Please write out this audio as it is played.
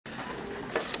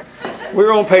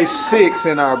We're on page 6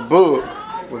 in our book.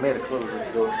 We made a close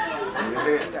this door.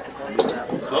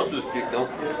 Close this kick, don't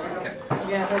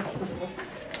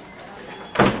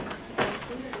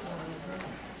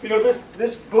You know,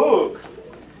 this book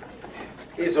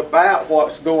is about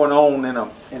what's going on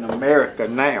in America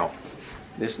now.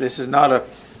 This is not a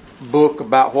book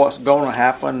about what's going to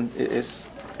happen. It's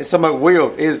some of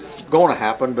it is going to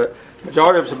happen, but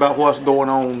majority of it's about what's going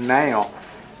on now.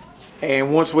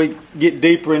 And once we get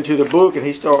deeper into the book and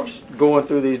he starts going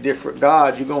through these different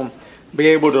gods, you're going to be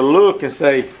able to look and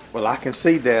say, well, I can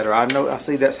see that, or I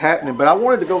see that's happening. But I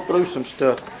wanted to go through some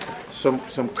stuff,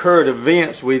 some current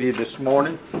events with you this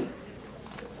morning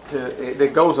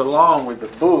that goes along with the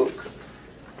book.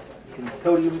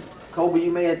 Colby,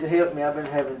 you may have to help me. I've been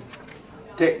having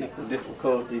technical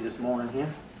difficulty this morning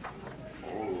here.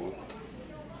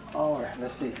 All right,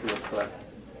 let's see if we'll play.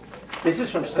 This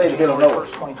is from State of Illinois. 1st,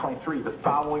 2023, the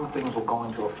following things will go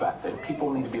into effect, and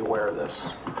people need to be aware of this.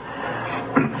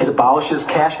 It abolishes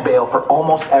cash bail for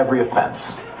almost every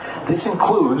offense. This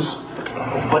includes,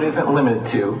 but isn't limited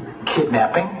to,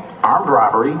 kidnapping, armed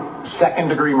robbery,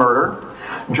 second-degree murder,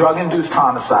 drug-induced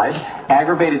homicide,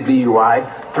 aggravated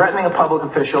DUI, threatening a public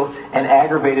official, and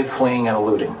aggravated fleeing and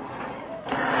eluding.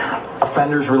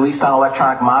 Offenders released on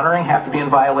electronic monitoring have to be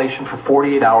in violation for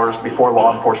 48 hours before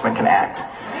law enforcement can act.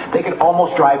 They could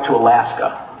almost drive to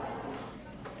Alaska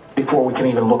before we can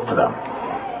even look for them.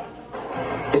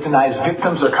 It denies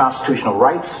victims their constitutional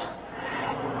rights.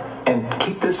 And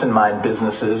keep this in mind,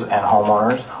 businesses and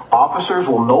homeowners. Officers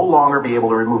will no longer be able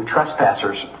to remove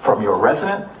trespassers from your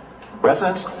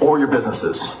residence or your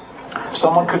businesses.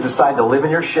 Someone could decide to live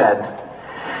in your shed,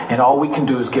 and all we can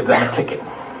do is give them a ticket.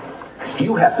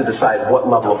 You have to decide what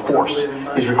level of force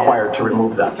is required to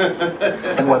remove them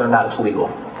and whether or not it's legal.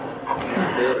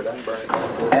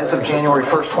 As of January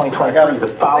 1st, 2023, the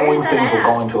following things will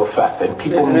go into effect, and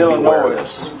people need to be aware of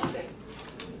this.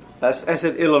 That's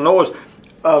in Illinois.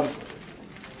 But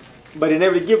they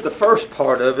never give the first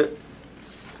part of it.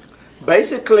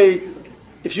 Basically,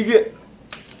 if you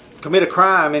commit a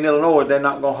crime in Illinois, they're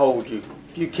not going to hold you.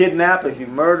 If you kidnap, if you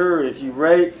murder, if you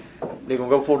rape, they're going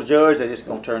to go before the judge. They're just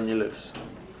going to turn you loose.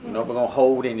 You're not going to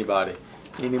hold anybody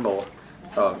anymore.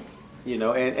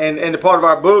 And the part of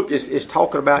our book is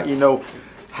talking about,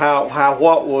 how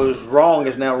what was wrong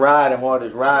is now right and what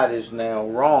is right is now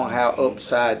wrong. How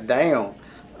upside down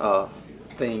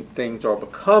things are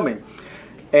becoming.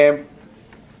 And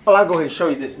I'll go ahead and show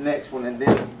you this next one, and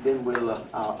then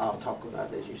I'll talk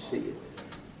about it as you see it.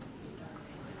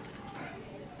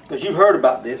 Because you've heard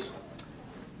about this.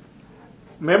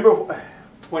 Remember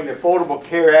when the Affordable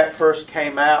Care Act first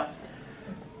came out,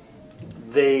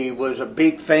 there was a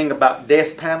big thing about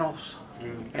death panels.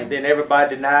 Mm-hmm. And then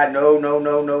everybody denied, no,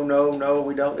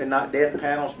 we don't, they're not death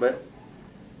panels, but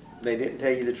they didn't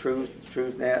tell you the truth. The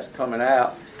truth now is coming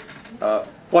out.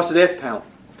 What's a death panel?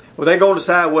 Well, they're going to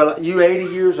decide, well, you're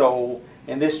 80 years old,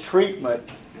 and this treatment,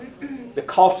 the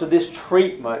cost of this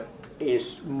treatment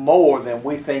is more than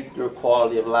we think your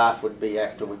quality of life would be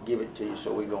after we give it to you,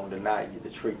 so we're going to deny you the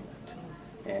treatment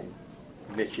and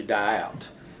let you die out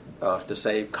to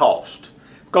save cost.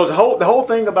 Because the whole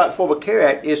thing about the Affordable Care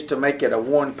Act is to make it a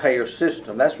one-payer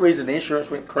system. That's the reason the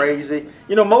insurance went crazy.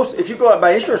 If you go out and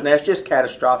buy insurance now, it's just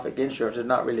catastrophic insurance. It's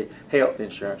not really health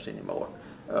insurance anymore.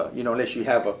 Unless you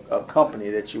have a company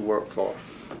that you work for.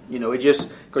 It just,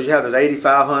 because you have those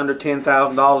 $8,500,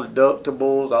 $10,000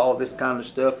 deductibles, all this kind of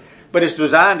stuff. But it's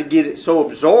designed to get it so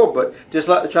absorbent, just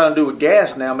like they're trying to do with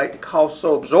gas now, make the cost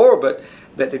so absorbent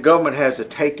that the government has to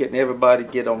take it and everybody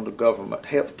get on the government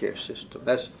health care system.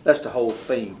 That's the whole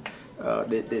thing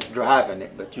that's driving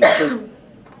it. But you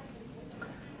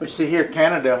see here,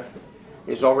 Canada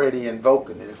is already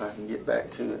invoking it, if I can get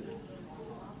back to it.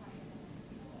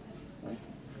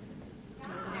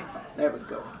 There we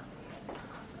go.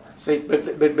 See, but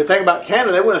think about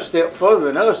Canada, they went a step further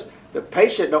than us. The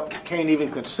patient can't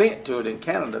even consent to it in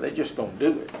Canada. They're just going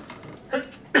to do it.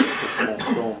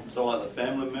 So like the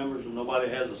family members and nobody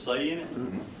has a say in it?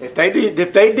 Mm-hmm.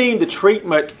 If they deem the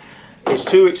treatment is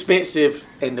too expensive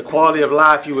and the quality of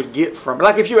life you would get from,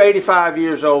 like if you're 85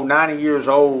 years old, 90 years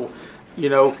old,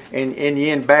 and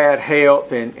you're in bad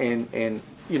health and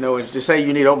to say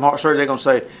you need open heart surgery, they're going to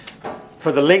say,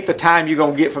 for the length of time you're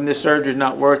going to get from this surgery is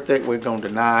not worth it, we're going to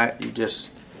deny it. You just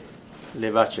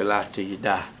live out your life till you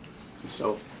die.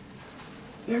 So,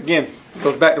 again, it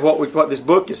goes back to what this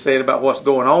book is saying about what's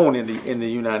going on in the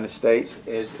United States.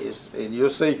 And you'll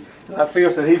see, I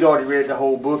feel that he's already read the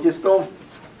whole book. It's going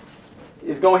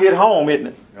to hit home, isn't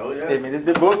it? Oh yeah. I mean,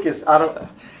 the book is.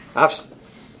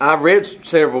 I've read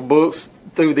several books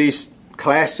through these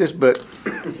classes, but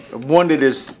one that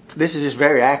is this is just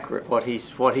very accurate. What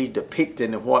he's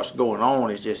depicting and what's going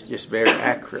on is just very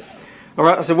accurate. All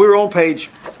right, so we're on page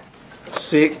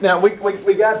 6. Now we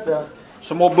got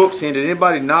some more books in. Did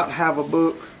anybody not have a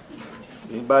book?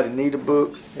 Anybody need a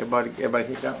book? Everybody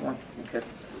got one? Okay.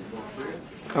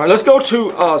 All right, let's go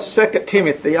to 2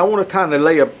 Timothy. I want to kind of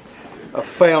lay a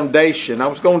foundation. I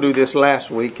was going to do this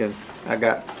last week, and I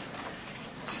got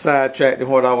sidetracked in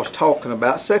what I was talking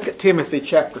about. 2 Timothy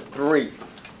chapter 3.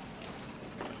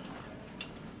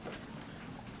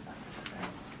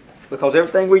 Because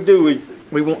everything we do,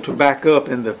 we want to back up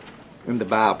in the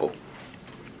Bible.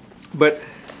 But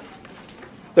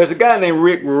there's a guy named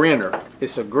Rick Renner.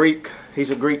 He's a Greek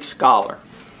scholar.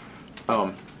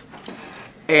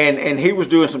 And he was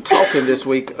doing some talking this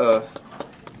week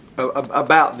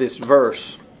about this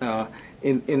verse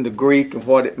in the Greek and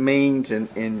what it means, and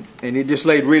it just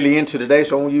laid really into today.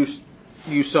 So I want to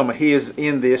use some of his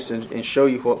in this and show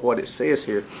you what it says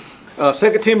here.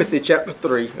 2 Timothy chapter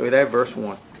 3, with that verse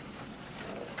 1.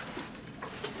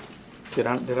 Did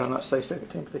I not say 2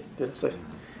 Timothy? Did I say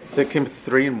 2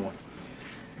 Timothy 3 and 1?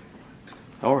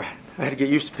 All right. I had to get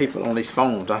used to people on these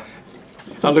phones. I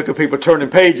look at people turning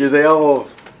pages. They all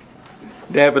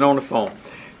dabbing on the phone.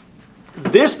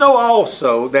 This know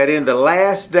also that in the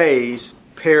last days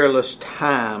perilous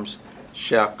times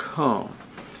shall come.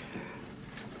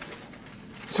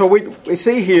 So we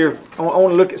see here, I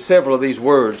want to look at several of these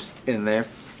words in there.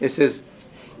 It says,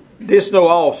 this know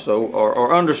also,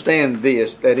 or understand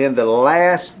this, that in the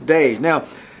last days. Now,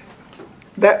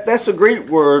 that's a Greek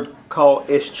word called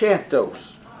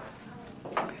eschantos.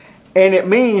 And it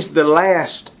means the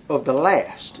last of the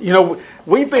last. You know,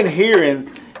 we've been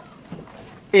hearing,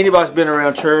 anybody's been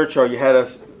around church, or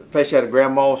especially had a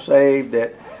grandma saved,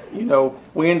 that, you know,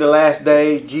 we're in the last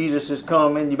days, Jesus is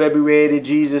coming, you better be ready,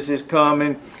 Jesus is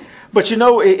coming. But you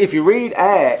know, if you read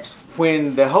Acts,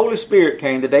 when the Holy Spirit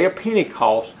came, the day of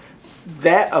Pentecost,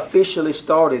 that officially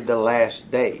started the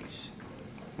last days.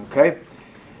 Okay?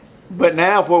 But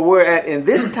now where we're at in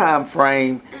this time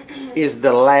frame is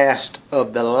the last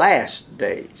of the last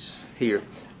days here.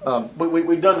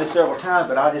 We've done this several times,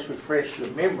 but I'll just refresh your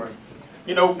memory.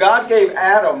 You know, God gave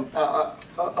Adam a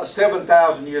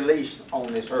 7,000-year lease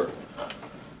on this earth.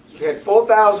 So you had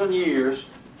 4,000 years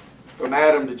from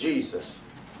Adam to Jesus.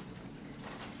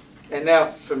 And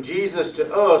now from Jesus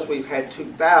to us, we've had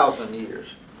 2,000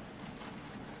 years.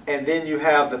 And then you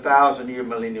have the 1,000-year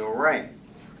millennial reign.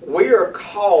 We are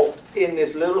caught in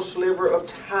this little sliver of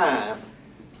time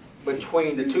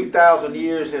between the 2,000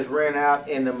 years has ran out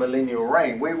in the millennial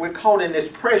reign. We're caught in this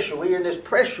pressure. We're in this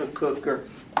pressure cooker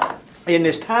in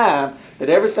this time that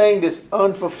everything that's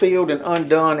unfulfilled and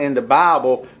undone in the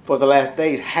Bible for the last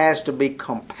days has to be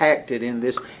compacted in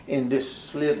this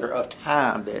slither of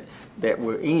time that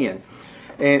we're in.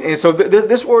 And so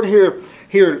this word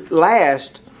here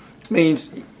last means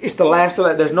it's the last of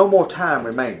that. There's no more time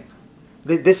remaining.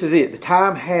 This is it. The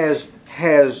time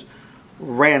has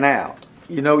ran out.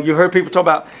 You know, you heard people talk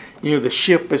about, you know, the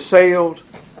ship has sailed.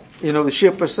 You know, the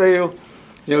ship has sailed.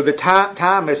 You know, the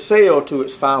time has sailed to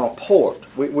its final port.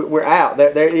 We're out.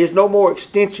 There is no more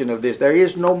extension of this. There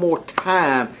is no more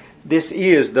time. This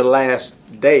is the last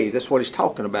days. That's what he's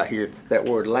talking about here, that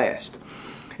word last.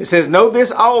 It says, know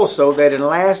this also, that in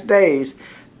last days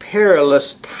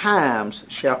perilous times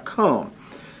shall come.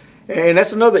 And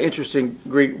that's another interesting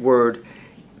Greek word.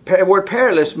 The word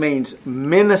perilous means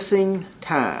menacing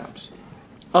times,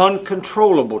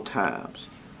 uncontrollable times,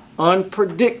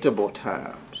 unpredictable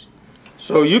times.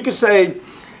 So you could say,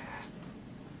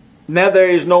 now there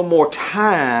is no more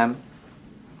time.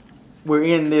 We're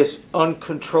in this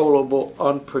uncontrollable,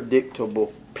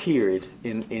 unpredictable period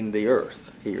in the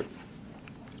earth here.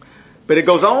 But it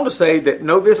goes on to say that,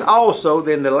 know this also,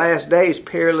 that in the last days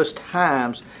perilous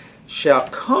times shall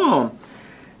come.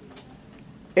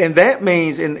 And that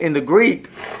means in the Greek,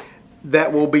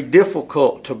 that will be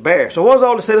difficult to bear. So what was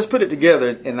all to say? Let's put it together.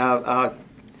 And I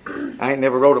ain't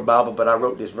never wrote a Bible, but I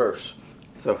wrote this verse.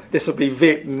 So this will be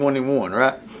Vic 1 and 1,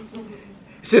 right?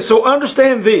 It says, so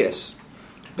understand this,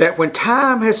 that when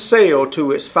time has sailed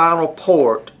to its final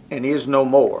port and is no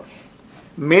more,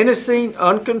 menacing,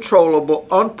 uncontrollable,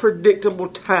 unpredictable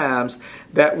times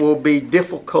that will be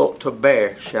difficult to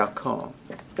bear shall come.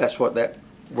 That's what that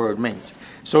word means.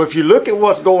 So if you look at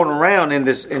what's going around in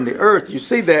the earth, you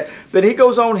see that. But he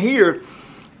goes on here,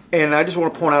 and I just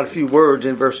want to point out a few words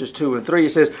in verses 2 and 3.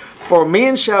 It says, for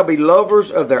men shall be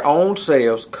lovers of their own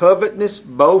selves, covetous,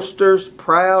 boasters,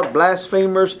 proud,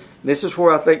 blasphemers. This is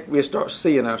where I think we'll start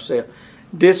seeing ourselves.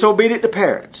 Disobedient to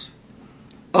parents,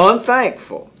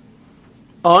 unthankful,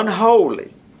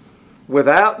 unholy,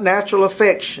 without natural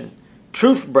affection,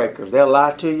 truth breakers. They'll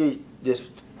lie to you.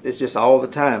 It's just all the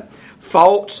time.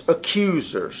 False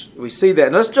accusers. We see that.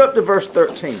 And let's jump to verse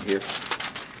 13 here.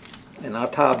 And I'll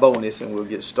tie a bow on this and we'll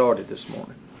get started this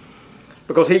morning.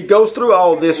 Because he goes through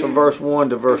all this from verse 1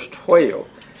 to verse 12.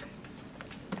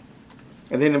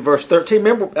 And then in verse 13,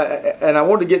 remember, and I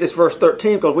wanted to get this verse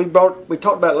 13 because we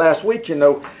talked about it last week,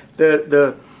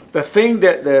 the thing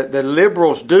that the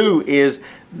liberals do is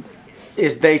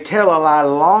they tell a lie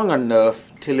long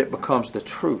enough till it becomes the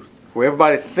truth. Where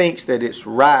everybody thinks that it's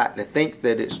right, that thinks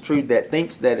that it's true, that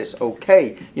thinks that it's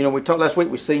okay. We talked last week,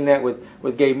 we've seen that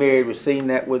with gay marriage, we've seen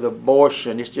that with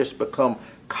abortion. It's just become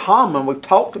common. We've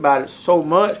talked about it so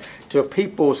much till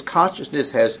people's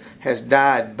consciousness has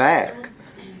died back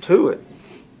to it.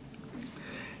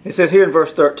 It says here in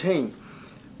verse 13,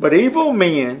 but evil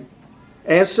men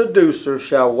and seducers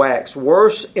shall wax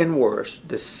worse and worse,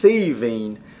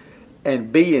 deceiving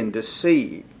and being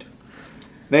deceived.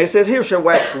 Now it says here shall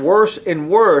wax worse and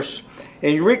worse,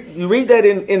 and you read that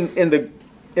in the.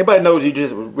 Everybody knows it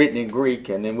just was written in Greek,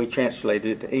 and then we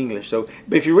translated it to English. So,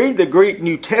 but if you read the Greek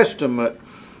New Testament,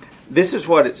 this is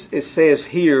what it says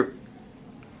here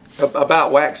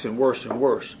about waxing worse and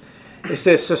worse. It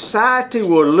says society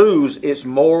will lose its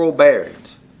moral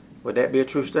bearings. Would that be a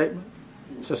true statement?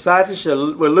 Society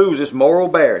will lose its moral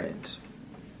bearings.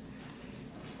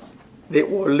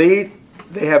 That will lead.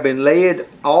 They have been led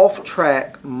off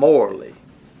track morally.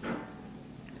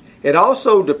 It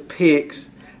also depicts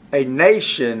a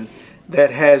nation that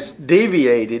has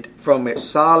deviated from its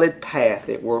solid path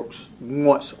it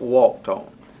once walked on.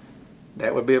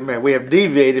 That would be America. We have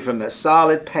deviated from the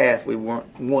solid path we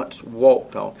once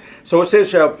walked on. So it says,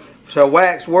 shall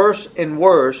wax worse and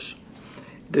worse,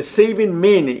 deceiving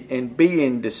many and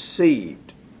being deceived.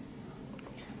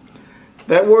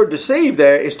 That word deceive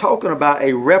there is talking about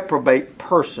a reprobate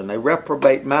person, a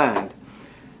reprobate mind.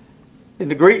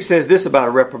 And the Greek says this about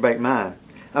a reprobate mind.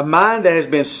 A mind that has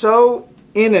been so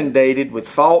inundated with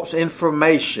false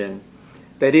information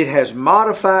that it has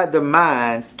modified the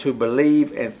mind to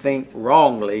believe and think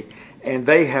wrongly, and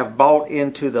they have bought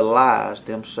into the lies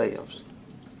themselves.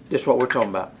 This is what we're talking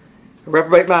about. A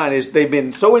reprobate mind is they've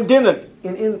been so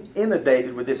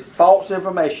inundated with this false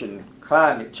information,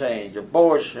 climate change,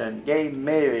 abortion, gay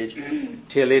marriage,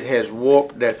 till it has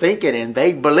warped their thinking, and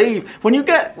they believe. When you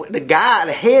got one of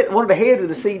the heads of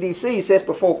the CDC sits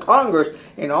before Congress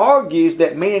and argues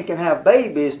that men can have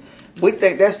babies, we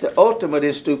think that's the ultimate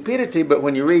in stupidity. But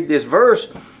when you read this verse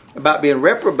about being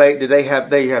reprobate, that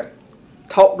they have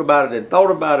talked about it and thought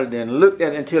about it and looked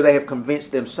at it until they have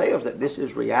convinced themselves that this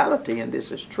is reality and this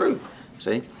is true.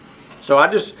 See? So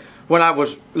when I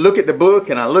was look at the book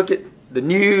and I look at the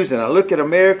news and I look at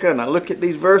America and I look at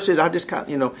these verses, I just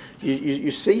kind of,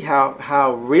 you see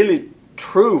how really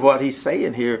true what he's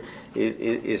saying here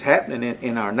is happening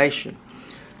in our nation.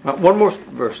 One more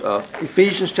verse,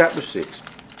 Ephesians chapter 6.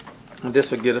 And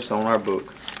this will get us on our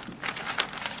book.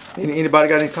 Anybody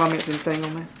got any comments, anything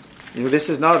on that? This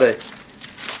is not a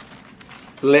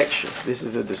lecture. This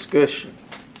is a discussion.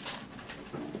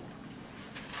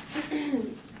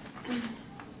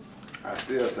 I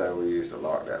still say we used to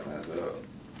lock that mess up.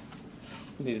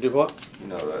 You need to do what?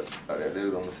 That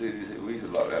dude on the CDC, we used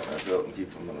to lock that mess up and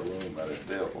keep them in a room by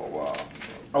themselves for a while.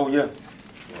 Oh, yeah.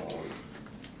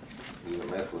 We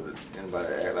would mess with it. Anybody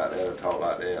that act like that or talk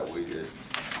like that, we just...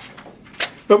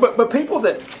 But people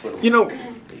that,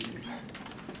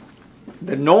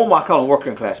 the normal, I call them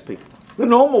working class people. The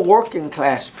normal working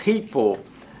class people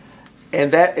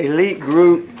and that elite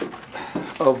group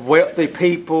of wealthy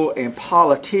people and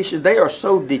politicians, they are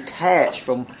so detached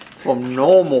from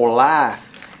normal life.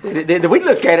 We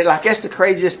look at it like that's the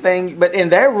craziest thing, but in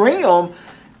their realm,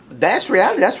 that's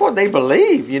reality. That's what they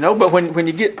believe, But when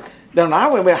you get down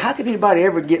our way, how could anybody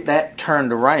ever get that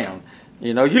turned around?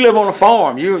 You live on a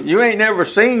farm. You ain't never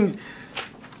seen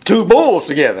two bulls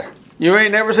together. You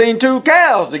ain't never seen two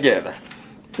cows together.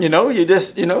 You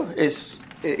just,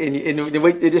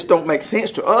 it just don't make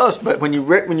sense to us. But when you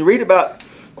read about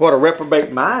what a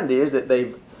reprobate mind is, that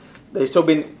they've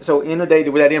been so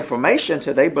inundated with that information,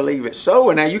 so they believe it's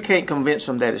so, and now you can't convince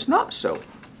them that it's not so.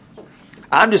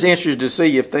 I'm just interested to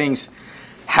see if things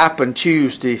happen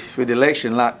Tuesday for the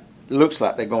election like looks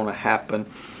like they're going to happen.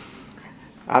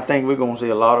 I think we're going to see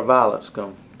a lot of violence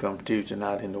come Tuesday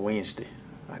night into Wednesday.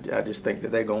 I just think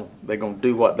that they're going to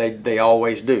do what they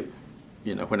always do,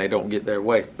 when they don't get their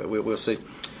way. But we'll see.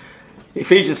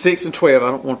 Ephesians 6 and 12.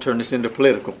 I don't want to turn this into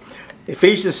political.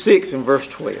 Ephesians 6 and verse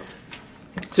 12.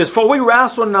 It says, "For we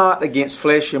wrestle not against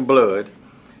flesh and blood,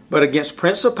 but against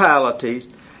principalities,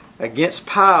 against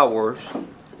powers,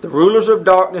 the rulers of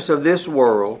darkness of this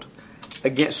world,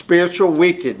 against spiritual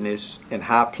wickedness in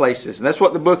high places. And that's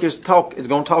what the book is going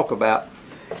to talk about.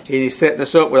 He's setting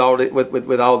us up with all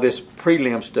this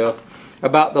prelim stuff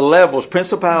about the levels,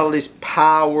 principalities,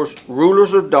 powers,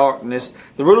 rulers of darkness.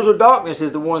 The rulers of darkness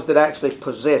is the ones that actually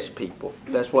possess people.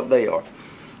 That's what they are.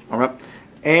 All right.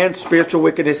 And spiritual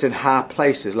wickedness in high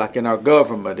places, like in our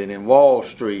government and in Wall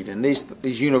Street and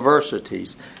these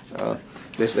universities.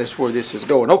 That's where this is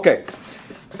going. Okay,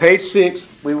 page 6.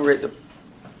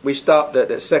 We stopped at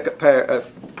that second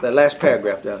that last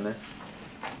paragraph down there.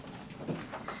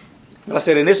 Like I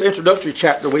said, in this introductory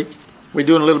chapter, we're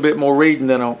doing a little bit more reading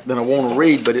than I want to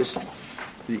read, but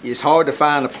it's hard to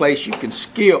find a place you can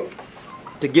skip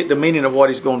to get the meaning of what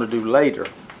he's going to do later.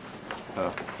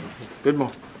 Good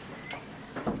morning,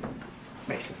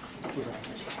 Mason.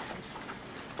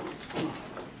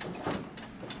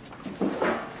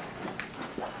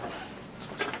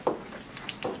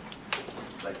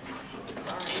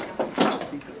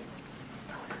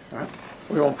 All right.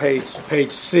 We're on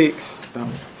page 6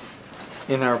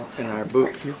 in our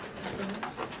book here.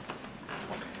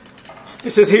 It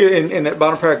says here in that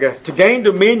bottom paragraph, to gain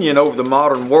dominion over the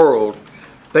modern world,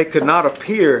 they could not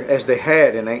appear as they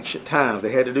had in ancient times.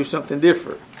 They had to do something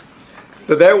different.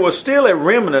 Though there was still a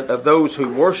remnant of those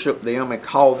who worshiped them and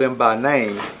called them by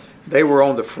name, they were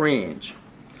on the fringe.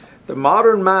 The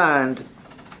modern mind,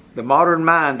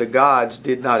 the gods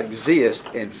did not exist,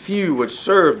 and few would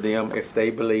serve them if they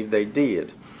believed they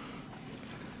did.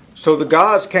 So the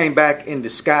gods came back in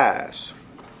disguise.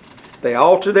 They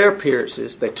altered their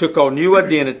appearances. They took on new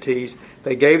identities.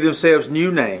 They gave themselves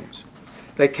new names.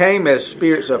 They came as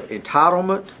spirits of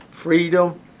entitlement,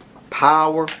 freedom,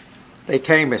 power. They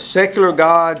came as secular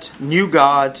gods, new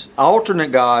gods,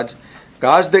 alternate gods,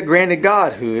 gods that granted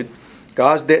godhood,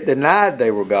 gods that denied they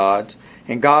were gods,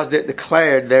 and gods that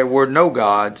declared there were no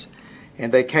gods.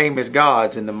 And they came as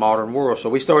gods in the modern world. So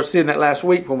we started seeing that last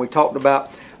week when we talked about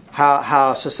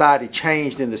how society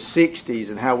changed in the 60s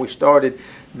and how we started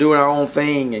doing our own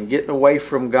thing and getting away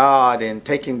from God and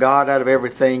taking God out of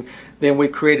everything. Then we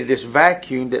created this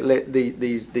vacuum that let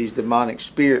these demonic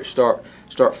spirits start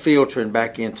filtering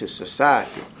back into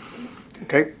society.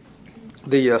 Okay,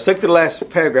 the second to the last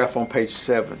paragraph on page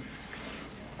 7,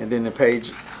 and then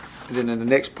in the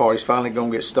next part, he's finally going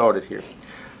to get started here.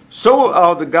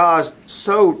 So the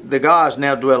gods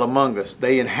now dwell among us.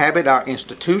 They inhabit our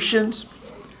institutions,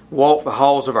 walk the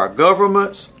halls of our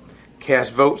governments,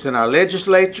 cast votes in our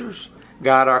legislatures,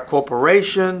 guide our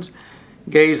corporations,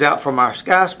 gaze out from our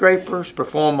skyscrapers,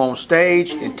 perform on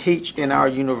stage, and teach in our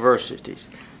universities.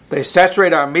 They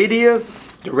saturate our media,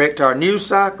 direct our news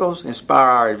cycles, inspire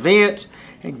our events,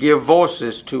 and give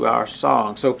voices to our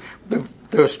songs. So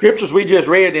the scriptures we just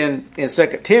read in 2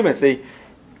 Timothy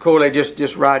correlate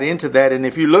just right into that. And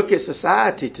if you look at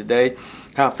society today,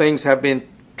 how things have been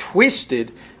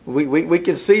twisted, we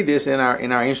can see this in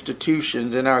our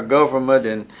institutions, in our government,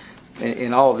 and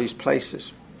in all these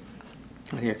places.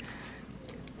 Here,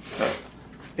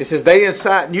 it says they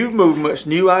incite new movements,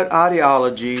 new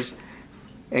ideologies,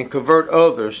 and convert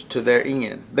others to their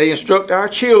end. They instruct our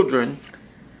children,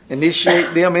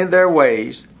 initiate them in their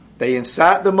ways. They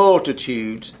incite the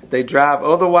multitudes. They drive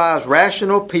otherwise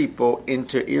rational people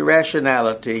into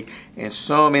irrationality, and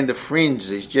some into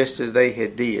frenzies, just as they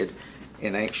had did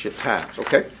in ancient times.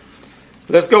 Okay?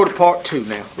 Let's go to part 2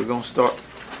 now. We're going to start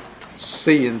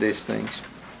seeing these things.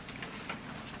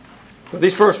 For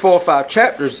these first 4 or 5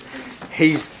 chapters,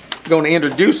 he's going to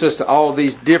introduce us to all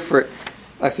these different,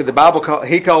 like I said, the Bible,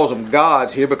 he calls them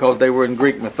gods here because they were in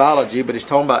Greek mythology, but he's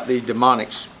talking about these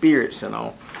demonic spirits and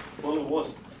all. Well,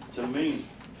 to me,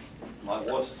 like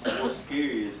what's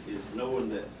scary is knowing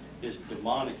that it's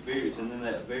demonic spirits, and then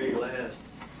that very last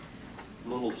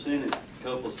little sentence,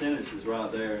 couple of sentences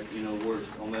right there, where it's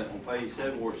on page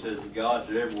 7 where it says the gods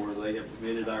are everywhere. They have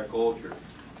permitted our culture.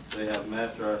 They have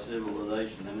mastered our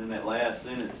civilization. And then that last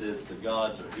sentence says the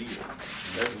gods are here.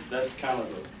 That's kind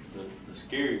of the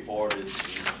scary part is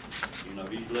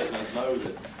he's letting us know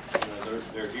that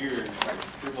they're here, and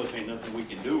pretty much ain't nothing we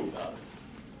can do about it.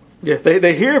 Yeah,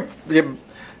 they hear, and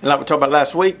like we talked about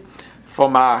last week,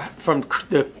 from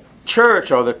the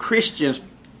church or the Christians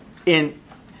in,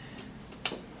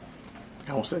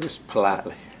 I won't say this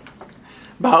politely,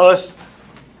 by us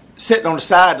sitting on the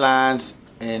sidelines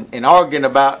and arguing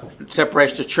about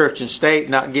separation of church and state,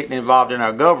 not getting involved in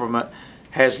our government,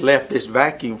 has left this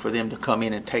vacuum for them to come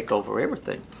in and take over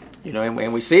everything.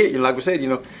 And we see it, like we said,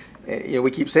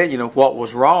 we keep saying, what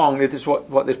was wrong, this is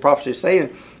what this prophecy is saying,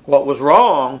 what was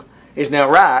wrong is now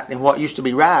right, and what used to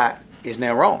be right is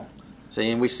now wrong. See,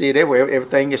 and we see it everywhere.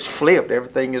 Everything is flipped.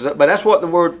 Everything is up. But that's what the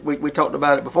word, we talked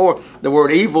about it before, the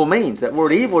word evil means. That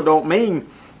word evil don't mean,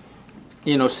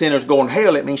 sinners going to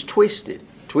hell. It means twisted.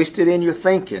 Twisted in your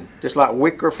thinking. Just like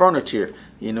wicker furniture,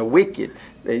 wicked.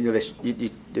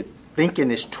 The thinking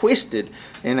is twisted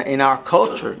in our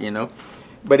culture,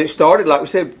 But it started, like we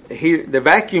said, here, the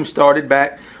vacuum started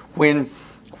back when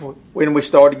we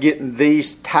started getting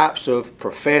these types of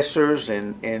professors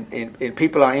and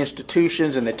people in our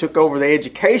institutions, and they took over the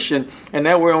education, and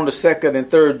now we're on the second and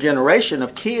third generation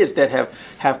of kids that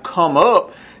have come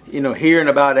up, hearing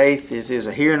about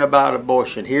atheism, hearing about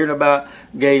abortion, hearing about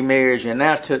gay marriage, and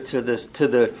now to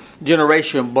the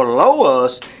generation below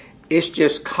us, it's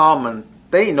just common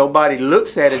thing. Nobody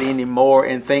looks at it anymore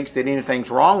and thinks that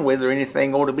anything's wrong with it or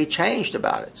anything ought to be changed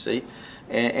about it. See.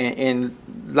 And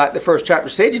like the first chapter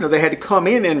said, they had to come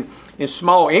in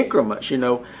small increments.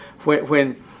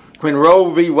 When Roe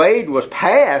v. Wade was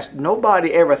passed,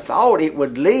 nobody ever thought it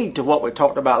would lead to what we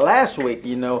talked about last week.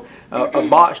 A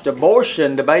botched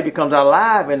abortion, the baby comes out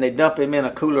alive and they dump him in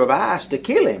a cooler of ice to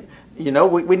kill him.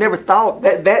 We never thought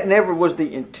that never was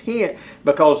the intent,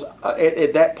 because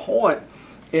at that point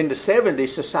in the 70s,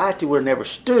 society would have never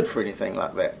stood for anything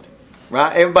like that.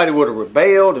 Right? Everybody would have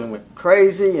rebelled and went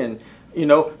crazy, and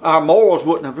our morals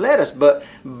wouldn't have let us. But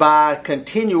by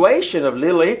continuation of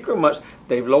little increments,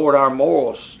 they've lowered our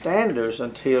moral standards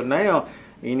until now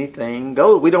anything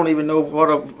goes. We don't even know what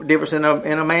a difference in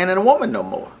a man and a woman no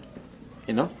more.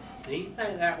 Do you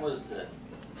think that was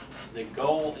the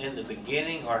goal in the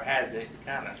beginning, or has it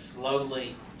kind of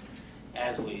slowly,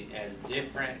 as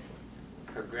different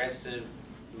progressive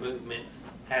movements,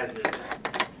 has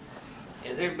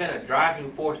there been a driving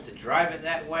force to drive it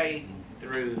that way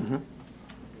through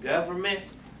government,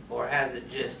 or has it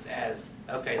just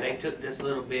okay, they took this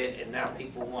little bit and now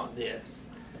people want this,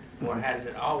 or has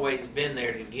it always been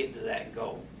there to get to that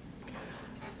goal?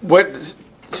 What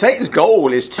Satan's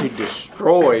goal is to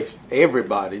destroy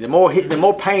everybody. The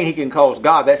more pain he can cause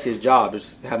God, that's his job,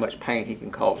 is how much pain he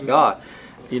can cause God.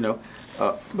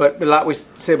 But like we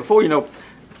said before,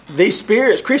 these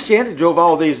spirits, Christianity drove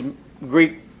all these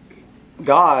Greek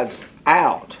gods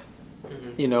out,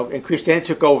 and Christianity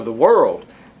took over the world.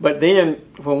 But then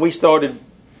when we started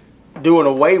doing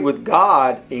away with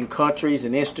God in countries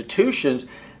and institutions,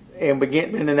 and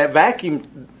in that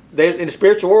vacuum, in the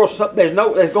spiritual world, there's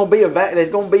going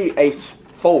to be a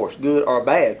force, good or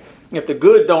bad. If the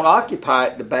good don't occupy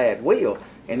it, the bad will,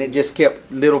 and it just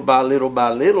kept little by little by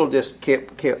little, just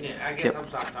kept. Yeah, I guess I'm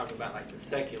talking about like the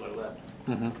secular level.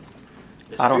 Mm-hmm.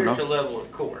 The I don't know. spiritual level,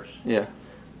 of course. Yeah.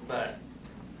 But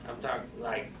I'm talking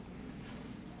like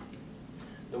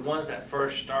the ones that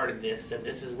first started this, and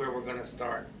this is where we're going to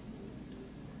start.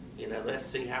 Let's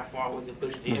see how far we can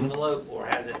push the envelope, or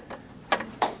has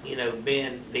it,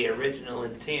 been the original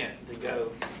intent to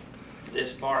go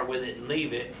this far with it and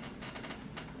leave it,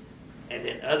 and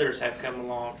then others have come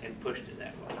along and pushed it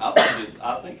that way. I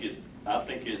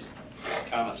think it's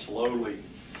kind of slowly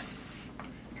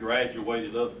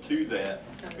graduated up to that,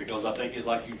 because I think it's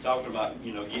like you talking about,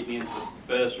 getting into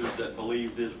professors that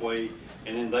believe this way,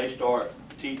 and then they start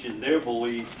teaching their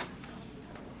belief,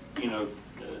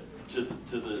 to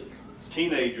the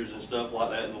teenagers and stuff like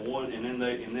that, and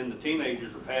then the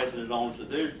teenagers are passing it on to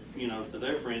their, to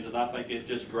their friends, and I think it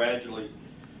just gradually,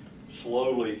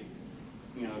 slowly,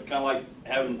 kind of like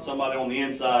having somebody on the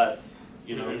inside,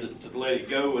 to let it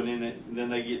go, and then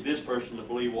they get this person to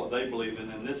believe what they believe, and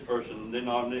then this person, and then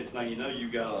all the next thing you know, you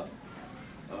got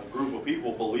a group of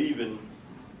people believing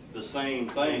the same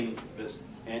thing.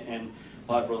 And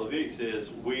like Brother Vic says,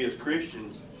 we as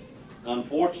Christians,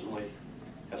 unfortunately,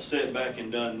 have sat back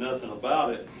and done nothing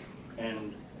about it,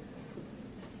 and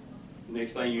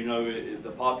next thing you know,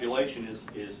 the population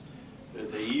is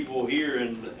the evil here,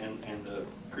 and the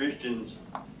Christians,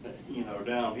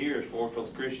 down here, as far as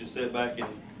Christians sit back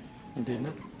and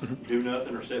do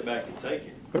nothing, or sit back and take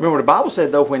it. Remember, the Bible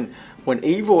said though, when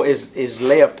evil is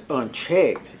left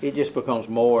unchecked, it just becomes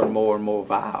more and more and more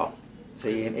vile.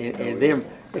 See, and then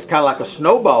it's kind of like a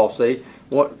snowball. See,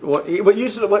 what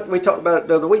we talked about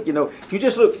the other week. If you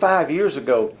just look 5 years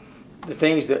ago, the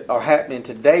things that are happening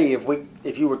today,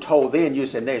 if you were told then, you'd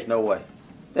say, "There's no way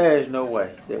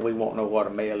that we won't know what a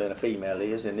male and a female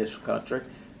is in this country."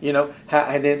 And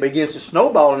then it begins to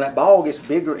snowball, and that ball gets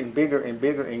bigger and bigger and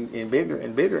bigger and bigger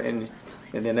and bigger, and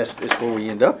then that's where we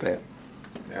end up at.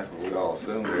 That's what we all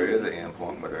assume there is an end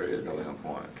point, but there is no end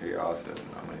point. Chaos.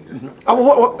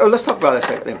 Let's talk about that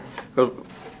second thing, because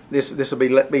this will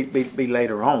be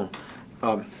later on.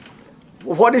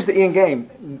 What is the end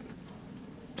game?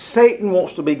 Satan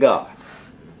wants to be God,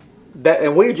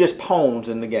 and we're just pawns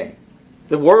in the game.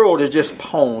 The world is just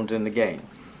pawns in the game.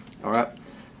 All right?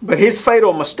 But his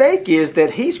fatal mistake is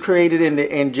that he's created in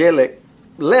the angelic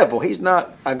level. He's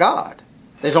not a God.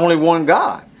 There's only one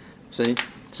God. See?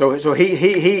 So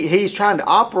he's trying to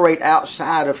operate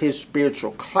outside of his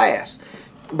spiritual class.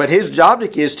 But his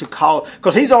object is to cause,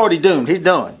 because he's already doomed. He's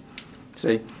done.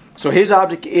 See? So his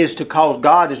object is to cause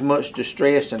God as much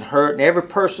distress and hurt, and every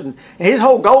person. And his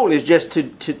whole goal is just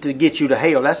to get you to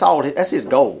hell. That's all. That's his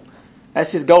goal.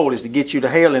 That's his goal, is to get you to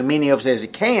hell, and many of us as he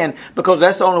can, because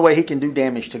that's the only way he can do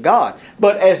damage to God.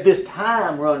 But as this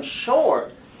time runs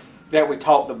short that we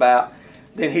talked about,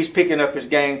 then he's picking up his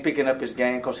gang,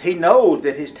 because he knows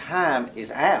that his time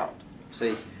is out.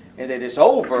 See? And that it's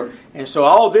over. And so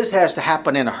all this has to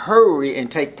happen in a hurry and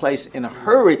take place in a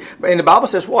hurry. And the Bible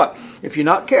says what? If you're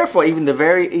not careful, even the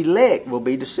very elect will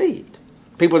be deceived.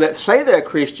 People that say they're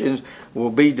Christians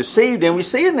will be deceived. And we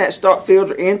see in that start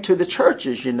filter into the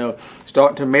churches,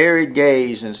 starting to marry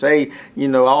gays and say,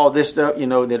 all this stuff,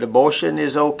 that abortion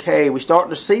is okay. We're starting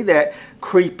to see that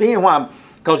creep in. Why?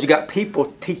 Because you got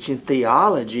people teaching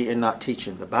theology and not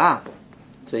teaching the Bible.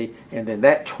 See, and then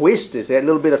that twist is that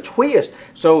little bit of twist.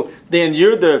 So then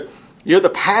you're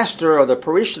the pastor or the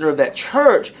parishioner of that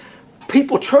church.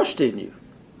 People trust in you.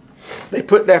 They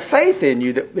put their faith in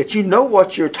you that you know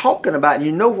what you're talking about and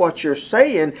you know what you're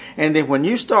saying. And then when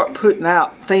you start putting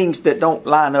out things that don't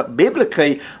line up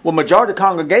biblically, well, majority of the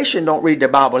congregation don't read their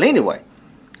Bible anyway.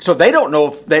 So they don't know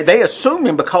if they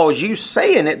assuming because you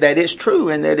saying it that it's true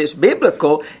and that it's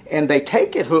biblical, and they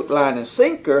take it hook, line, and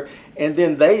sinker. And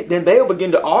then they'll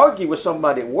begin to argue with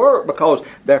somebody at work because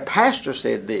their pastor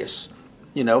said this,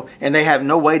 and they have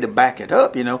no way to back it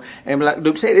up, And like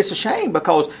Luke said, it's a shame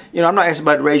because, I'm not asking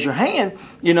about to raise your hand,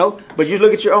 but you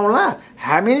look at your own life.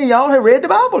 How many of y'all have read the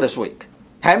Bible this week?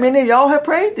 How many of y'all have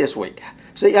prayed this week?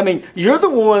 See, you're the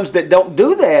ones that don't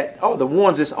do that, or the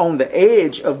ones that's on the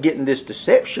edge of getting this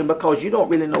deception because you don't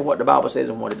really know what the Bible says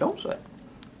and what it don't say.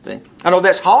 See? I know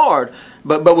that's hard,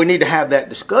 but we need to have that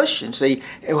discussion. See,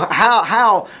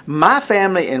 how my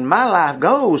family and my life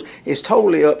goes is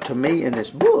totally up to me in this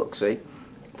book. See,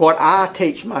 what I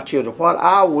teach my children, what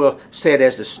I will set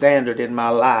as the standard in my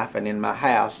life and in my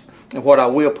house, and what I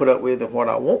will put up with and what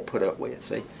I won't put up with.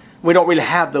 See, we don't really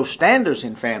have those standards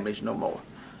in families no more.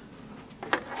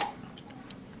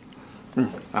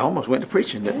 I almost went to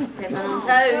preaching, didn't I? Stepping on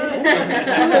toes.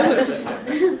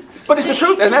 But it's the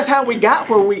truth, and that's how we got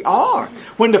where we are.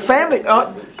 When the family,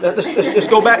 let's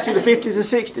go back to the 50s and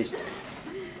 60s.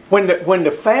 When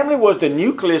the family was the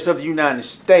nucleus of the United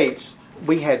States,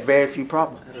 we had very few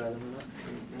problems.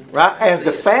 Right?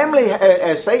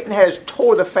 As Satan has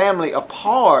tore the family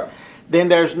apart, then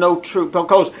there's no truth.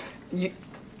 Because,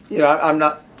 I'm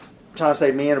not trying to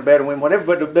say men are better than women,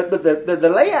 whatever, but the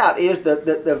layout is that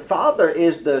the father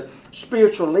is the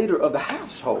spiritual leader of the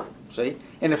household. See?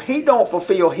 And if he don't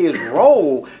fulfill his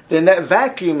role, then that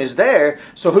vacuum is there.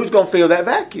 So who's going to fill that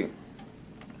vacuum?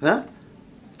 Huh?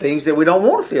 Things that we don't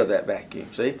want to fill that vacuum.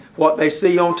 See? What they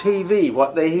see on TV,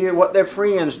 what they hear, what their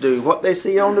friends do, what they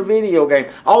see on the video game.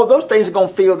 All of those things are going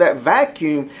to fill that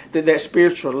vacuum that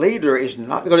spiritual leader is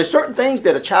not. Because there's certain things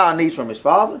that a child needs from his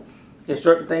father. There's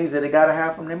certain things that they got to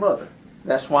have from their mother.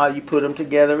 That's why you put them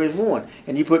together as one.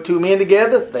 And you put two men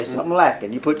together, there's something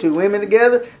lacking. You put two women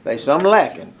together, there's something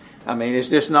lacking. It's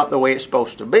just not the way it's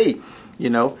supposed to be.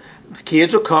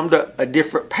 Kids will come to a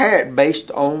different parent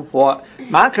based on what.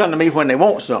 Mine come to me when they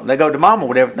want something. They go to mama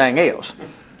with everything else.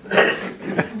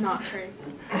 Not true.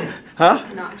 Huh?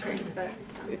 Not true, but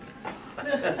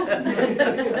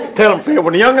Tell them, Phil,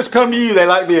 when the youngest come to you, they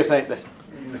like this, ain't they?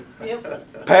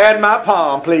 Yep. Pad my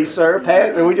palm, please, sir.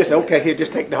 Pad. And we just, okay, here,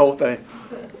 just take the whole thing.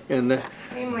 And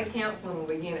Family counseling will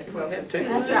begin at 12. That's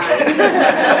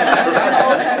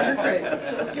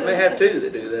right. You may have two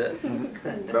that do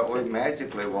that. But we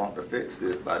magically want to fix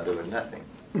this by doing nothing.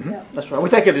 Mm-hmm. That's right. We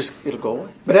think it'll go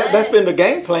away. But that's been the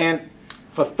game plan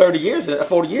for 40 years, and it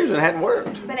hadn't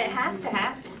worked. But it has to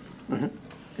happen. Mm-hmm.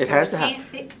 It has to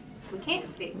happen. We can't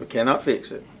fix We it. cannot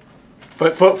fix it.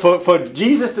 For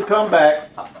Jesus to come back,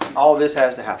 all this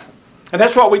has to happen. And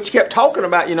that's what we kept talking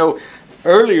about,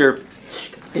 earlier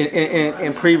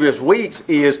in previous weeks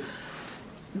is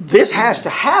this has to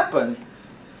happen,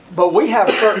 but we have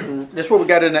certain, that's what we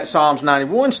got in that Psalms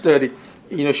 91 study,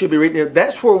 should be reading.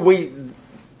 That's where we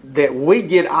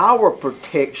get our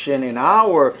protection and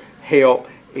our help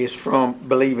is from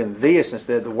believing this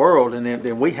instead of the world, and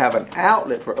then we have an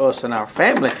outlet for us and our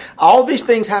family. All these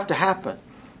things have to happen.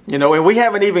 And we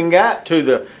haven't even got to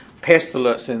the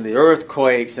pestilence and the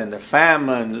earthquakes and the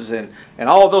famines and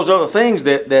all those other things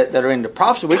that are in the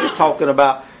prophecy. We're just talking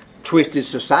about twisted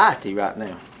society right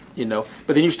now. you know.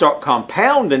 But then you start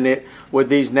compounding it with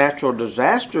these natural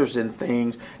disasters and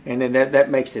things, and then that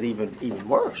makes it even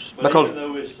worse. But Because even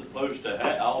though it's supposed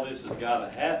to, all this has got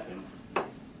to happen,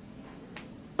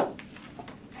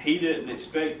 he didn't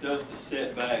expect us to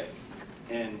sit back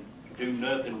and do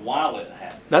nothing while it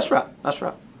happens. that's right. That's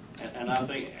right. And I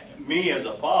think me as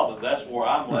a father, that's where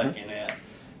I'm lacking at,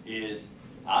 is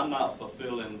I'm not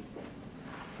fulfilling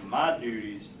my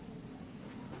duties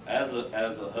as a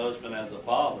husband, as a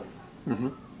father. Mm-hmm.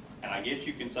 And I guess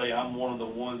you can say I'm one of the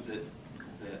ones that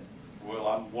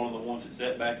I'm one of the ones that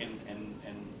sat back and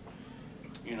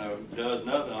you know, does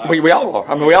nothing. We all are.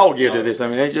 I mean, we all get to this. I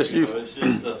mean, they just you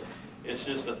know, it's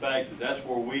just the fact that that's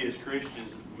where we as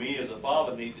Christians, me as a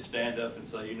father, need to stand up and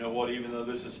say, you know what, even though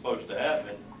this is supposed to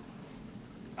happen,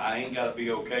 I ain't got to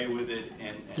be okay with it.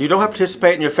 And you don't have to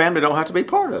participate, and your family don't have to be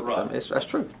part of it. Right. I mean, that's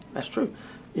true. That's true.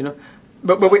 You know,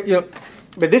 but we, you know,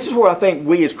 but this is where I think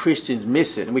we as Christians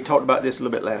miss it, and we talked about this a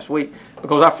little bit last week,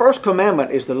 because our first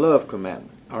commandment is the love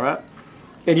commandment. All right,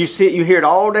 and you hear it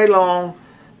all day long.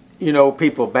 You know,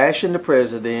 people bashing the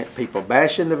president, people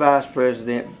bashing the vice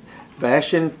president,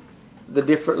 bashing the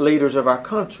different leaders of our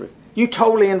country. You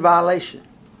totally in violation.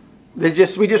 We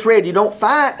just read, you don't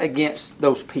fight against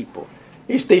those people.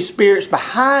 It's these spirits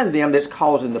behind them that's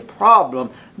causing the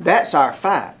problem. That's our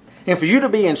fight. And for you to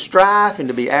be in strife and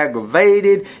to be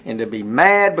aggravated and to be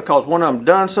mad because one of them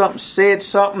done something, said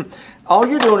something, all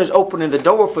you're doing is opening the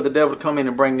door for the devil to come in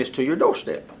and bring this to your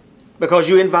doorstep. Because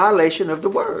you're in violation of the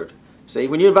word. See,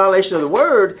 when you're in violation of the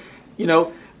word, you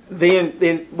know,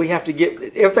 then we have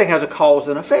to everything has a cause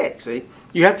and effect. See,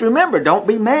 you have to remember, don't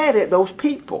be mad at those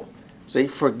people. See,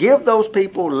 forgive those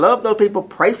people, love those people,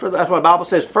 pray for them. That's what the Bible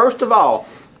says. First of all,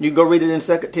 you can go read it in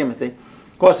 2 Timothy.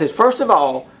 Well, it says, first of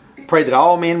all, pray that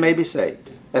all men may be saved.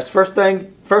 That's the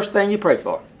first thing you pray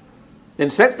for. Then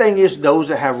the second thing is those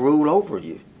that have rule over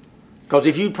you. Because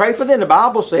if you pray for them, the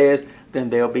Bible says, then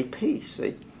there'll be peace.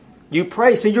 See, you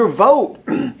pray. See, your vote,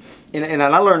 and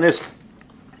I learned this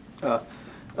a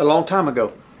long time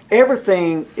ago.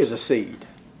 Everything is a seed.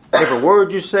 Every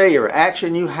word you say, every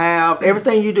action you have,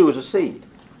 everything you do is a seed.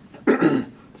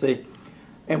 See,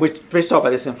 and we talked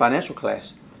about this in financial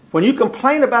class. When you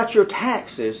complain about your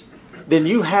taxes, then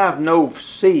you have no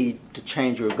seed to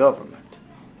change your government.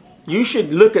 You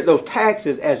should look at those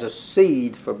taxes as a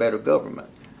seed for better government.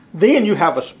 Then you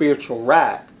have a spiritual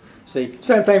right. See,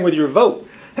 same thing with your vote.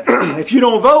 If you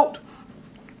don't vote,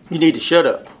 you need to shut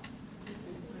up.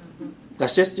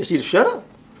 That's just need to shut up.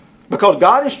 Because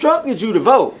God instructed you to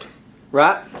vote.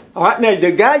 Right? All right, now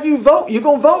the guy you vote, you're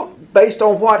going to vote based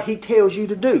on what he tells you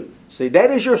to do. See, that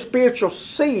is your spiritual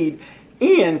seed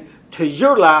into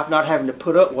your life, not having to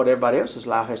put up what everybody else's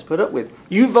life has to put up with.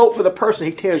 You vote for the person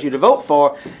he tells you to vote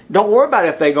for. Don't worry about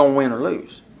if they're going to win or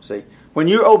lose. See, when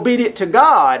you're obedient to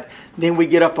God, then we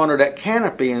get up under that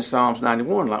canopy in Psalms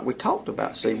 91 like we talked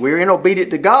about. See, we're in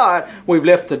obedient to God. We've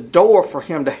left the door for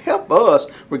Him to help us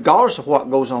regardless of what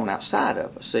goes on outside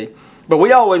of us. See, but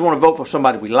we always want to vote for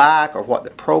somebody we like or what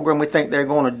the program we think they're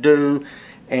going to do.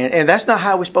 And that's not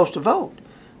how we're supposed to vote.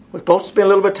 We're supposed to spend a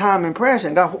little bit of time in prayer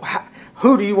saying, God,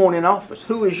 who do you want in office?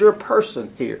 Who is your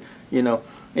person here? You know,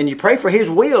 and you pray for His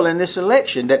will in this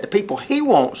election, that the people He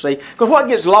wants, see. Because what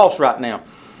gets lost right now?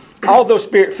 All those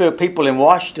spirit-filled people in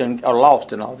Washington are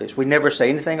lost in all this. We never say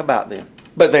anything about them.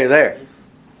 But they're there.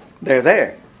 They're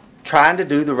there. Trying to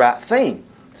do the right thing.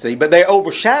 See, but they're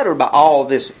overshadowed by all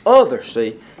this other,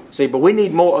 see. But we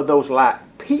need more of those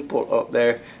like people up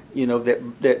there, you know,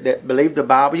 that believe the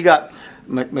Bible. You got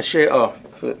Michelle,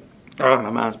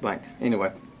 my mind's blank.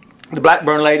 Anyway, the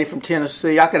Blackburn lady from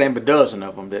Tennessee. I could name a dozen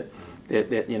of them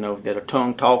that you know, that are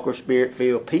tongue talkers,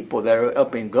 spirit-filled people that are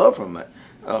up in government.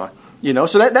 You know,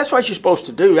 so that's what you're supposed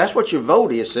to do. That's what your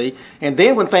vote is, see. And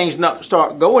then when things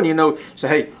start going, you know, say,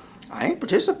 hey, I ain't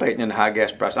participating in the high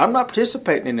gas price. I'm not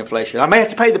participating in inflation. I may have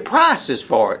to pay the prices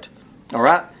for it, all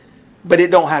right? But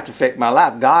it don't have to affect my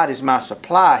life. God is my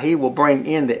supply. He will bring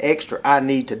in the extra I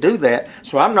need to do that.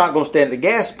 So I'm not going to stand at the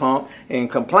gas pump and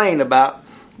complain about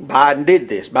Biden did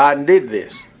this, Biden did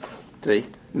this. See,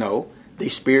 no, the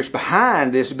spirits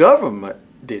behind this government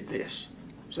did this.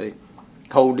 See,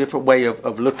 whole different way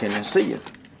of looking and seeing.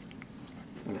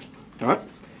 All right.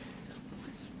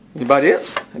 Anybody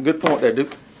else? A good point there,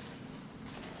 Duke.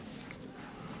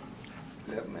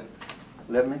 11 minutes.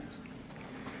 11 minutes.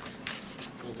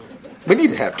 We need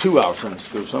to have 2 hours Sunday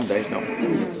school some days, don't we?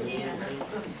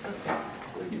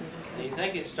 Do you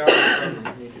think it started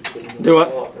from Do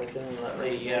what?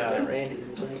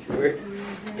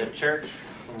 the church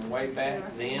from way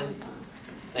back then?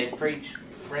 They preached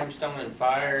brimstone and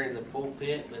fire in the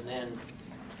pulpit, but then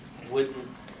wouldn't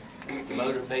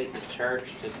motivate the church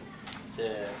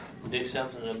to do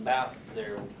something about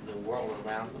the world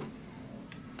around them?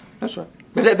 That's right.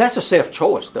 But that's a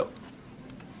self-choice, though.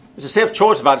 It's a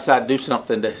self-choice if I decide to do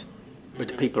something with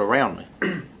the people around me.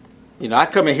 You know, I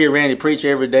come in here, Randy, preach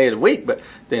every day of the week, but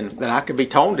then I could be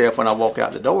tone deaf when I walk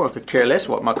out the door. I could care less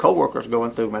what my coworkers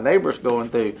going through, my neighbors going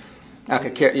through. I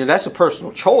could care. You know, that's a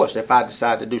personal choice if I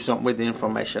decide to do something with the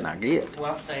information I get.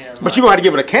 Well, I'm saying, But you're going to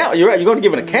give an account. You're going to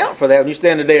give an account for that when you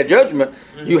stand in the day of judgment.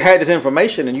 You had this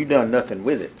information and you done nothing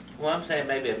with it. well, I'm saying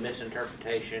maybe a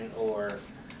misinterpretation or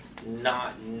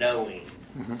not knowing.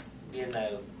 You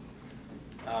know,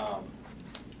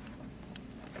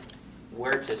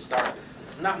 where to start.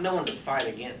 Not knowing to fight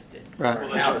against it. Right.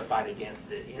 Or how to fight against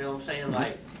it. You know what I'm saying?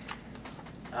 Like,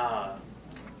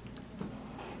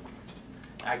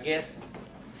 I guess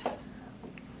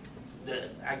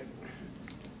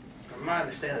from my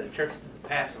understanding, the churches in the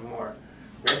past were more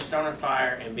brimstone and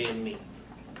fire and being meek,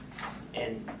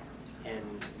 and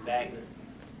that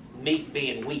meek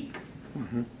being weak,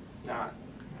 not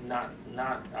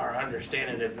our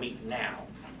understanding of meek now,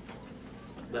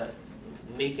 but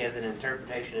meek as an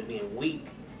interpretation of being weak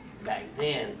back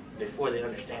then before the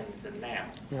understandings of now.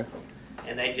 Yeah.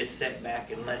 And they just sit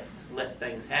back and let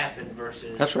things happen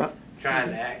versus That's right. trying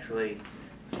to actually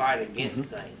fight against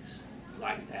things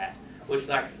like that. Which,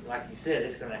 like you said,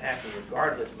 it's going to happen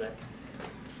regardless. But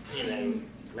you know,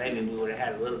 maybe we would have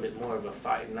had a little bit more of a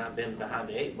fight and not been behind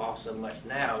the 8 ball so much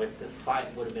now if the fight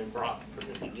would have been brought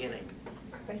from the beginning.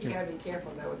 I think you gotta be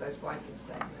careful though with those blanket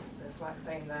statements. It's like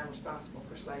saying that I'm responsible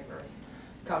for slavery,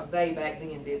 because they back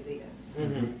then did this.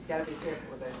 Gotta be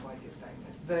careful with those blanket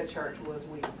statements. The church was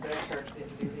weak, the church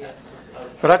didn't do this.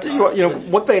 But I tell you what, you know,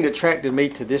 one thing that attracted me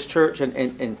to this church,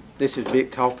 and this is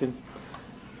Vic talking,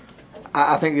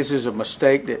 I think this is a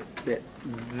mistake that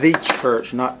the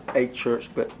church, not a church,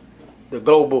 but the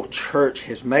global church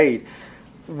has made.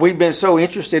 We've been so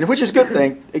interested, which is a good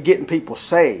thing, in getting people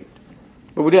saved.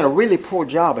 But we've done a really poor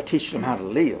job of teaching them how to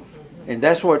live. And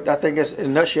that's what I think is in a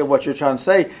nutshell what you're trying to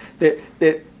say, that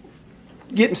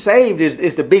getting saved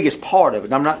is the biggest part of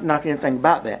it. I'm not knocking anything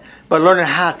about that. But learning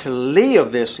how to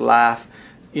live this life,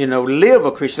 you know, live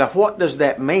a Christian life, what does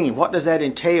that mean? What does that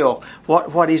entail?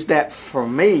 What is that for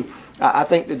me? I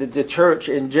think that the church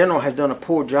in general has done a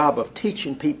poor job of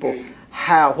teaching people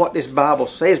what this Bible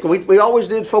says. We always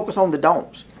did focus on the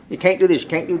don'ts. You can't do this, you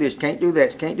can't do this, you can't do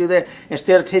that, you can't do that,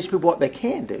 instead of teaching people what they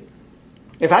can do.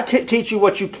 If I teach you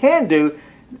what you can do,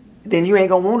 then you ain't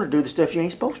going to want to do the stuff you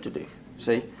ain't supposed to do.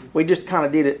 See? We just kind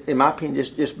of did it, in my opinion,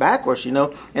 just backwards, you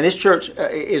know. And this church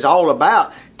is all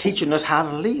about teaching us how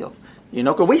to live. You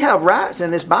know, because we have rights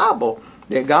in this Bible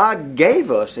that God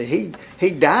gave us. He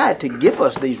died to give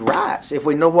us these rights. If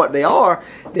we know what they are,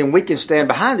 then we can stand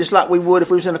behind, just like we would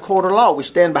if we was in a court of law. We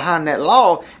stand behind that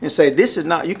law and say, this is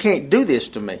not, you can't do this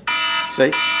to me.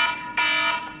 See?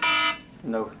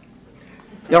 No.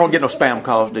 Y'all don't get no spam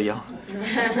calls, do y'all?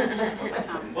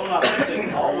 Well,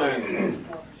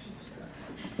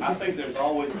 I think there's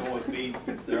always going to be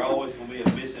a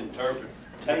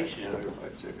misinterpretation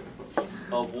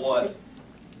of what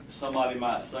somebody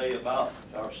might say about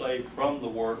or say from the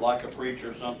Word, like a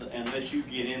preacher or something, unless you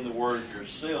get in the Word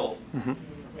yourself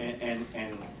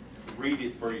and read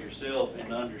it for yourself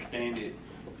and understand it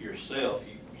yourself.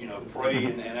 You know, pray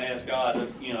and ask God to,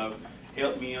 you know,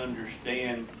 help me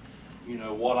understand, you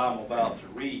know, what I'm about to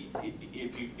read.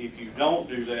 If you don't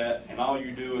do that and all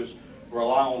you do is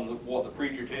rely on what the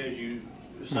preacher tells you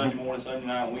Sunday morning, Sunday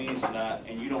night, Wednesday night,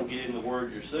 and you don't get in the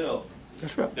Word yourself,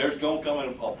 that's right. There's going to come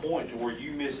a point to where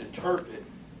you misinterpret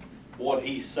what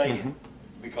he's saying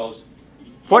because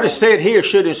what is said here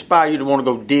should inspire you to want to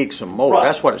go dig some more. Right.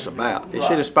 That's what it's about. It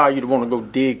should inspire you to want to go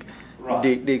dig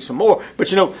some more.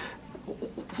 But you know,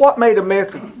 what made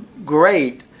America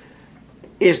great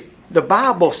is the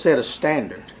Bible set a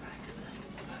standard.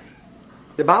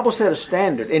 The Bible set a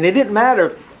standard. And it didn't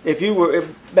matter if you were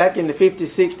back in the 50s,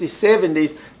 60s,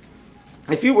 70s,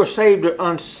 if you were saved or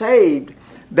unsaved,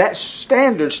 that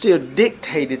standard still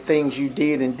dictated things you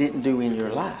did and didn't do in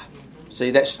your life.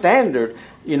 See, that standard,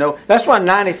 you know, that's why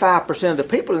 95% of the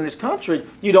people in this country,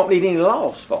 you don't need any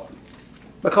laws for,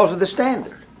 because of the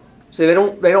standard. See, they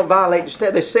don't violate the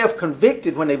standard. They're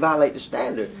self-convicted when they violate the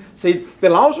standard. See, the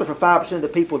laws are for 5% of the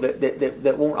people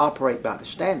that won't operate by the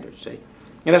standard, see.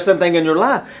 And that's something in your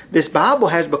life. This Bible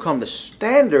has become the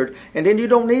standard, and then you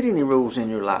don't need any rules in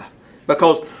your life.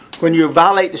 Because when you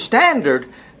violate the standard,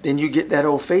 then you get that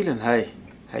old feeling, hey,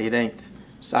 it ain't.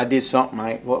 So I did something,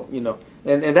 I ain't, what, you know.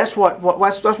 And that's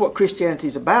what Christianity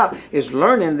is about, is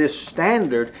learning this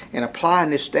standard and applying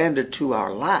this standard to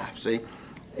our life, see.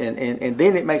 And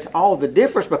then it makes all the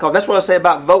difference, because that's what I say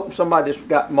about voting somebody that's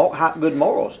got good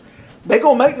morals. They're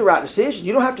going to make the right decision.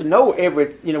 You don't have to know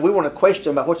every, we want to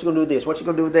question about what's going to do with this, what's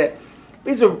going to do with that.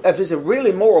 If he's a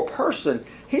really moral person,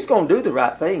 he's going to do the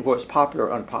right thing, whether it's popular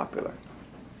or unpopular.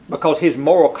 Because his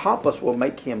moral compass will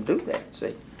make him do that,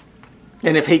 see.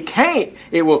 And if he can't,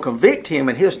 it will convict him,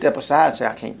 and he'll step aside and say,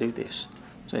 I can't do this.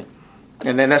 See.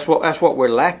 And then that's what we're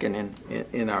lacking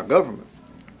in our government.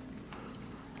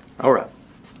 All right.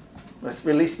 Let's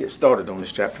at least get started on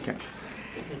this chapter, can't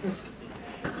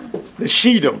we? The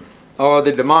Shedem are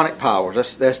the demonic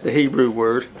powers. That's the Hebrew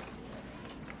word.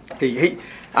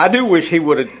 I do wish he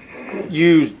would have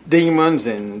used demons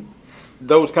and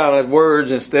those kind of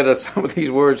words instead of some of these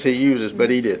words he uses,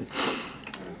 but he didn't.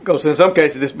 Because in some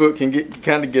cases this book can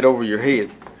kind of get over your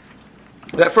head.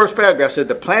 That first paragraph said,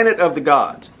 the planet of the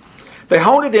gods. They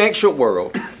haunted the ancient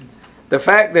world. The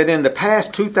fact that in the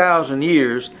past 2,000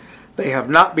 years they have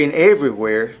not been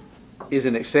everywhere is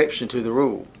an exception to the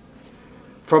rule.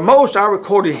 For most our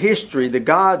recorded history, the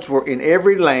gods were in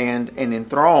every land and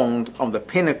enthroned on the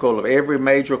pinnacle of every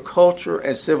major culture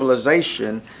and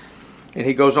civilization. And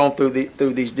he goes on through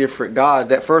these different gods.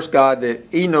 That first god, the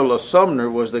Enlil of Sumner,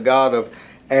 was the god of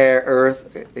air,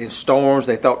 earth, and storms.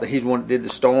 They thought that he's the one that did the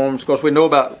storms. Of course, we know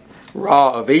about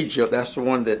Ra of Egypt. That's the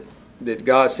one that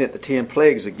God sent the 10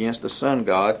 plagues against, the sun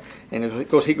god. And of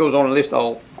course, he goes on and lists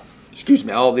all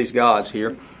these gods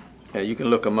here. You can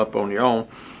look them up on your own.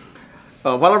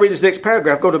 While I read this next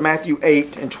paragraph, go to Matthew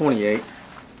 8 and 28.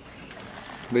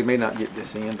 We may not get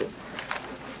this in, but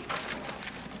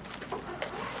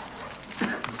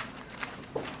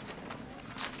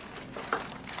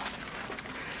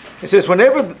it says,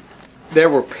 wherever there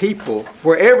were people,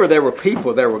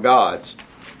 there were gods.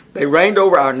 They reigned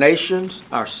over our nations,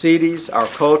 our cities, our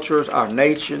cultures, our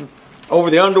nation,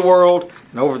 over the underworld,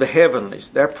 and over the heavenlies.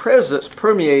 Their presence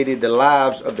permeated the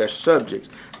lives of their subjects.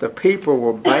 The people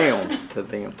were bound to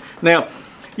them. Now,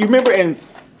 you remember in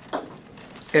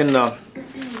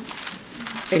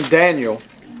Daniel,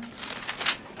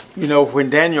 when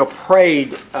Daniel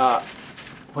prayed,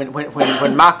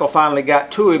 when Michael finally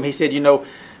got to him, he said,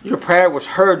 your prayer was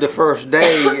heard the first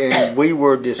day, and we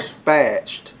were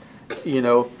dispatched,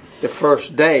 the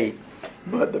first day.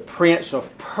 But the prince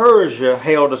of Persia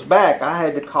held us back. I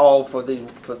had to call for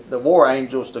the war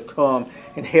angels to come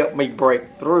and help me break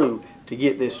through to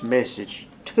get this message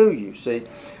to you. See,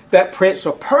 that prince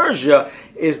of Persia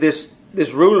is this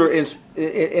ruler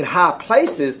in high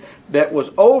places that was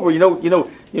over. Then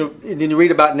you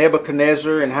read about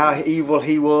Nebuchadnezzar and how evil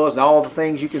he was and all the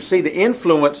things. You can see the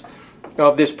influence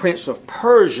of this prince of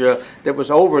Persia that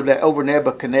was over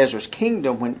Nebuchadnezzar's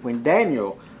kingdom when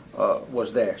Daniel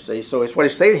was there. See, so it's what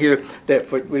he's saying here,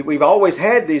 that we've always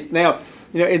had these. Now,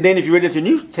 and then if you read into the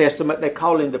New Testament, they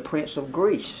call him the Prince of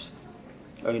Greece.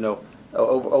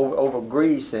 Over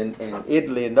Greece and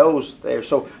Italy and those there.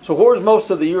 So where does most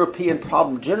of the European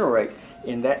problem generate?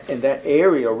 In that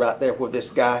area right there where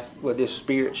this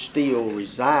spirit still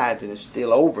resides and is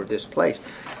still over this place.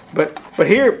 But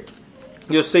here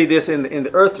you'll see this in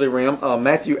the earthly realm.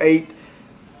 Matthew 8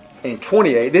 and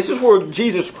 28. This is where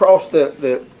Jesus crossed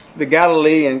the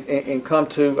Galilee and come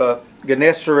to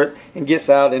Gennesaret and gets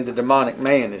out, and the demonic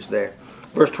man is there.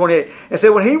 Verse 28. And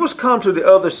said, when he was come to the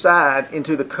other side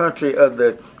into the country of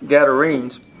the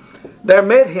Gadarenes, there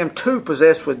met him 2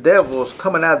 possessed with devils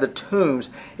coming out of the tombs,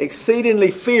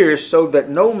 exceedingly fierce, so that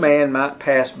no man might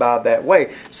pass by that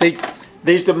way. See,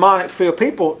 these demonic-filled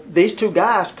people, these 2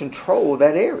 guys control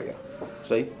that area.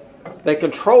 See? They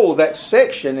control that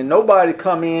section, and nobody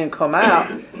come in, come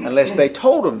out unless they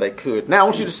told them they could. Now I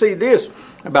want you to see this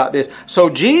about this. So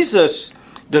Jesus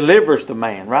delivers the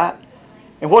man, right?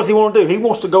 And what does he want to do? He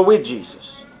wants to go with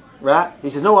Jesus, right? He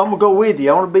says, no, I'm going to go with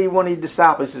you. I want to be one of your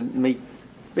disciples. This is me,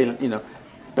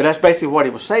 But that's basically what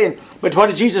he was saying. But what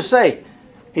did Jesus say?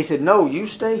 He said, no, you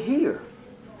stay here.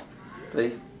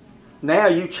 See? Now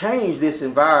you change this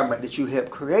environment that you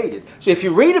have created. So if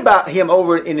you read about him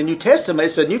over in the New Testament,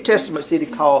 it's a New Testament city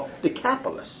called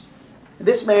Decapolis.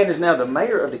 This man is now the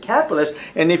mayor of Decapolis.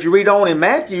 And if you read on in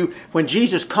Matthew, when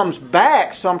Jesus comes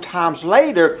back sometimes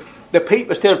later, the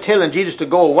people, instead of telling Jesus to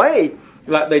go away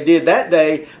like they did that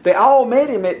day, they all met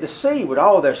him at the sea with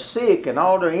all their sick and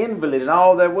all their invalid and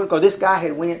all their... Because this guy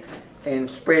had went and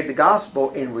spread the gospel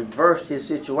and reversed his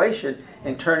situation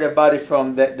and turned everybody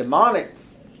from that demonic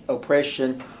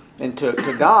oppression into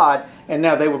to God, and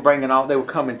now they were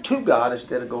coming to God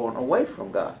instead of going away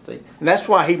from God. See? And that's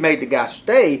why he made the guy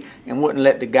stay and wouldn't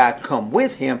let the guy come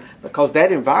with him, because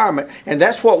that environment, and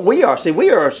that's what we are. See,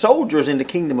 we are soldiers in the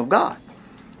kingdom of God.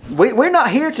 We're not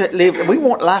here to live. We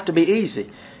want life to be easy.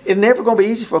 it's never going to be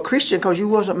easy for a Christian because you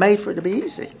wasn't made for it to be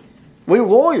easy. We're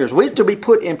warriors. We're to be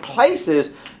put in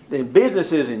places, in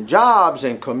businesses and jobs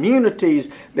and communities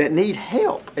that need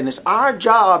help. And it's our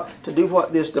job to do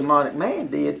what this demonic man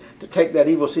did, to take that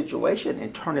evil situation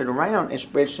and turn it around and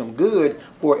spread some good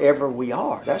wherever we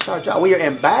are. That's our job. We are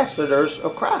ambassadors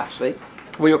of Christ. See?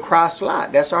 We are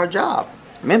Christ-like. That's our job.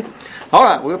 Amen? All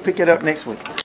right, we'll pick it up next week.